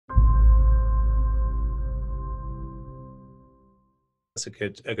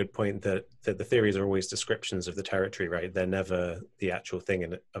that's a good point, that the theories are always descriptions of the territory, right? They're never the actual thing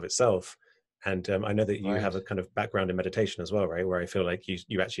in of itself. And I know that you Right. have a kind of background in meditation as well, right? Where I feel like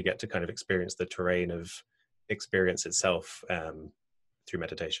you actually get to kind of experience the terrain of experience itself through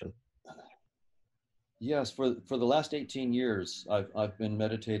meditation. Yes, for the last 18 years, I've been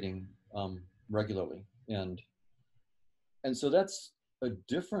meditating regularly, and so that's a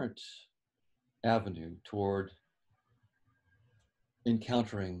different avenue toward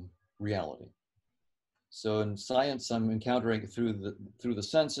encountering reality. So in science, I'm encountering it through the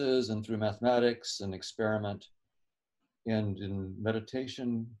senses and through mathematics and experiment, and in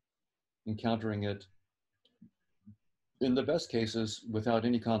meditation, encountering it in the best cases without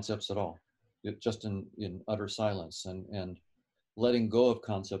any concepts at all, just in utter silence and letting go of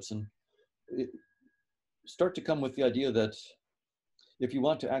concepts, and it, start to come with the idea that if you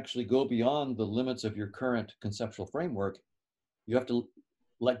want to actually go beyond the limits of your current conceptual framework, you have to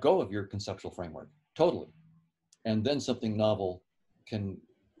let go of your conceptual framework totally, and then something novel can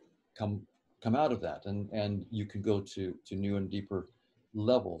come out of that, and you can go to new and deeper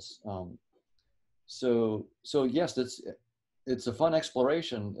levels. So yes, it's a fun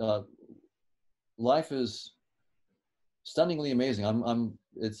exploration. Life is stunningly amazing.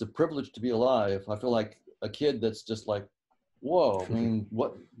 It's a privilege to be alive. I feel like a kid that's just like, whoa, I mean,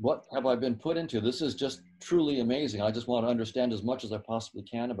 what have I been put into? This is just truly amazing. I just want to understand as much as I possibly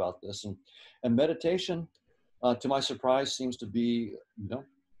can about this. And meditation, to my surprise, seems to be, I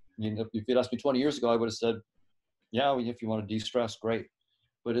mean, if you'd asked me 20 years ago, I would have said, yeah, if you want to de-stress, great.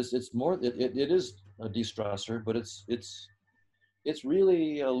 But it's more, it is a de-stressor, but it's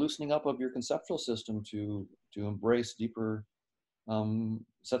really a loosening up of your conceptual system to embrace deeper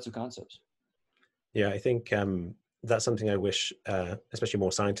sets of concepts. Yeah, I think that's something I wish, especially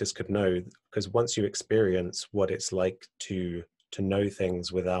more scientists could know, because once you experience what it's like to know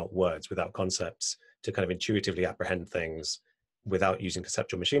things without words, without concepts, to kind of intuitively apprehend things without using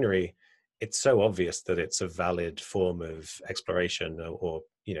conceptual machinery, it's so obvious that it's a valid form of exploration, or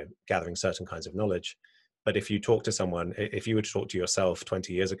gathering certain kinds of knowledge. But if you talk to someone, if you were to talk to yourself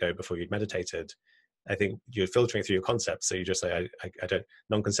 20 years ago before you'd meditated, I think you're filtering through your concepts. So you just say, I don't,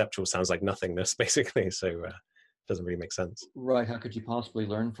 non-conceptual sounds like nothingness, basically. So it doesn't really make sense. Right. How could you possibly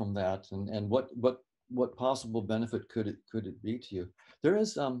learn from that? And what possible benefit could it be to you? There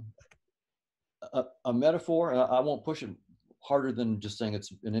is a metaphor. I won't push it harder than just saying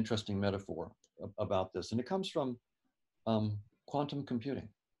it's an interesting metaphor about this, and it comes from quantum computing.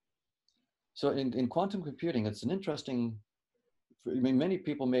 So in quantum computing, it's an interesting. I mean, many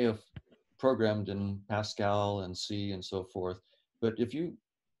people may have programmed in Pascal and C and so forth, but if you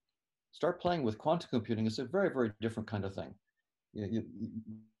start playing with quantum computing, it's a very, very different kind of thing.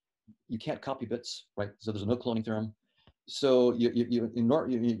 You can't copy bits, right? So there's a no cloning theorem. So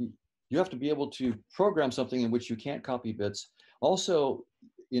you have to be able to program something in which you can't copy bits. Also,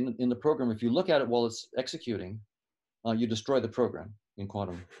 in the program, if you look at it while it's executing, you destroy the program in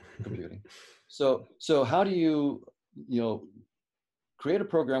quantum computing. So how do you create a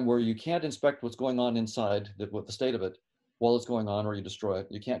program where you can't inspect what's going on inside, what the state of it while it's going on, or you destroy it?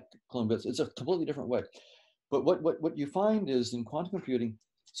 You can't clone bits. It's a completely different way. But what you find is in quantum computing,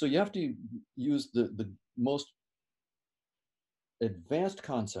 so you have to use the most advanced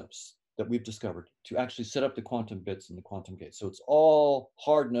concepts that we've discovered to actually set up the quantum bits in the quantum gate. So it's all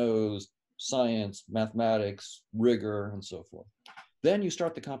hard-nosed science, mathematics, rigor, and so forth. Then you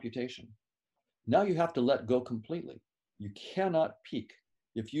start the computation. Now you have to let go completely. You cannot peek.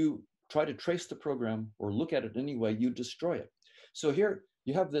 If you try to trace the program or look at it anyway, you destroy it. So here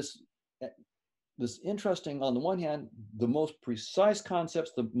you have this interesting, on the one hand, the most precise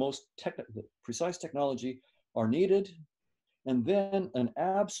concepts, the most precise technology are needed, and then an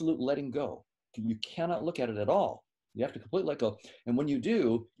absolute letting go. You cannot look at it at all. You have to completely let go. And when you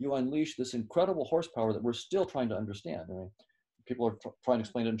do, you unleash this incredible horsepower that we're still trying to understand. I mean, people are trying to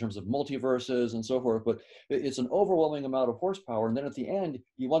explain it in terms of multiverses and so forth, but it's an overwhelming amount of horsepower. And then at the end,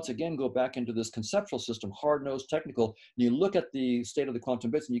 you once again go back into this conceptual system, hard-nosed, technical, and you look at the state of the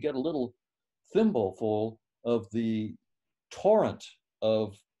quantum bits and you get a little thimbleful of the torrent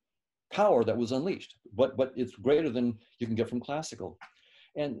of power that was unleashed, but it's greater than you can get from classical.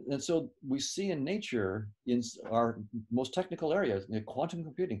 And so we see in nature, in our most technical areas, in quantum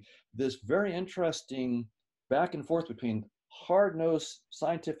computing, this very interesting back and forth between hard-nosed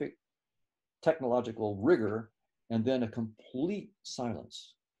scientific technological rigor and then a complete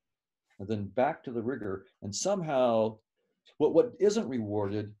silence, and then back to the rigor. And somehow what isn't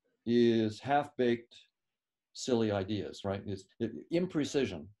rewarded is half-baked silly ideas, right?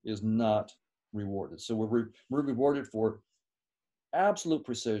 Imprecision is not rewarded. So we're rewarded for absolute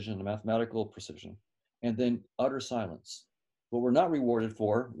precision, mathematical precision, and then utter silence. What we're not rewarded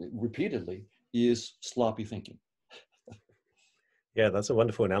for repeatedly is sloppy thinking. Yeah, that's a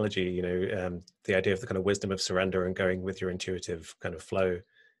wonderful analogy. The idea of the kind of wisdom of surrender and going with your intuitive kind of flow,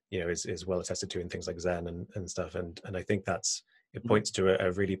 is well attested to in things like Zen and stuff. And I think it Mhm. points to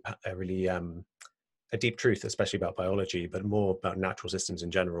a deep truth, especially about biology, but more about natural systems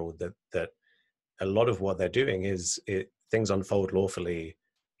in general. That a lot of what they're doing things unfold lawfully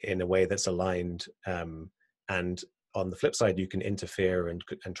in a way that's aligned. And on the flip side, you can interfere and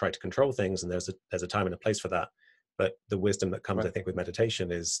try to control things, and there's a time and a place for that. But the wisdom that comes, I Right. think, with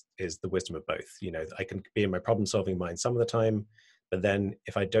meditation is the wisdom of both. I can be in my problem solving mind some of the time, but then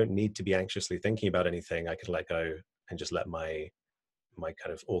if I don't need to be anxiously thinking about anything, I can let go and just let my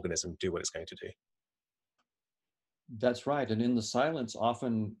kind of organism do what it's going to do. That's right. And in the silence,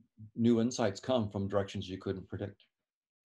 often new insights come from directions you couldn't predict.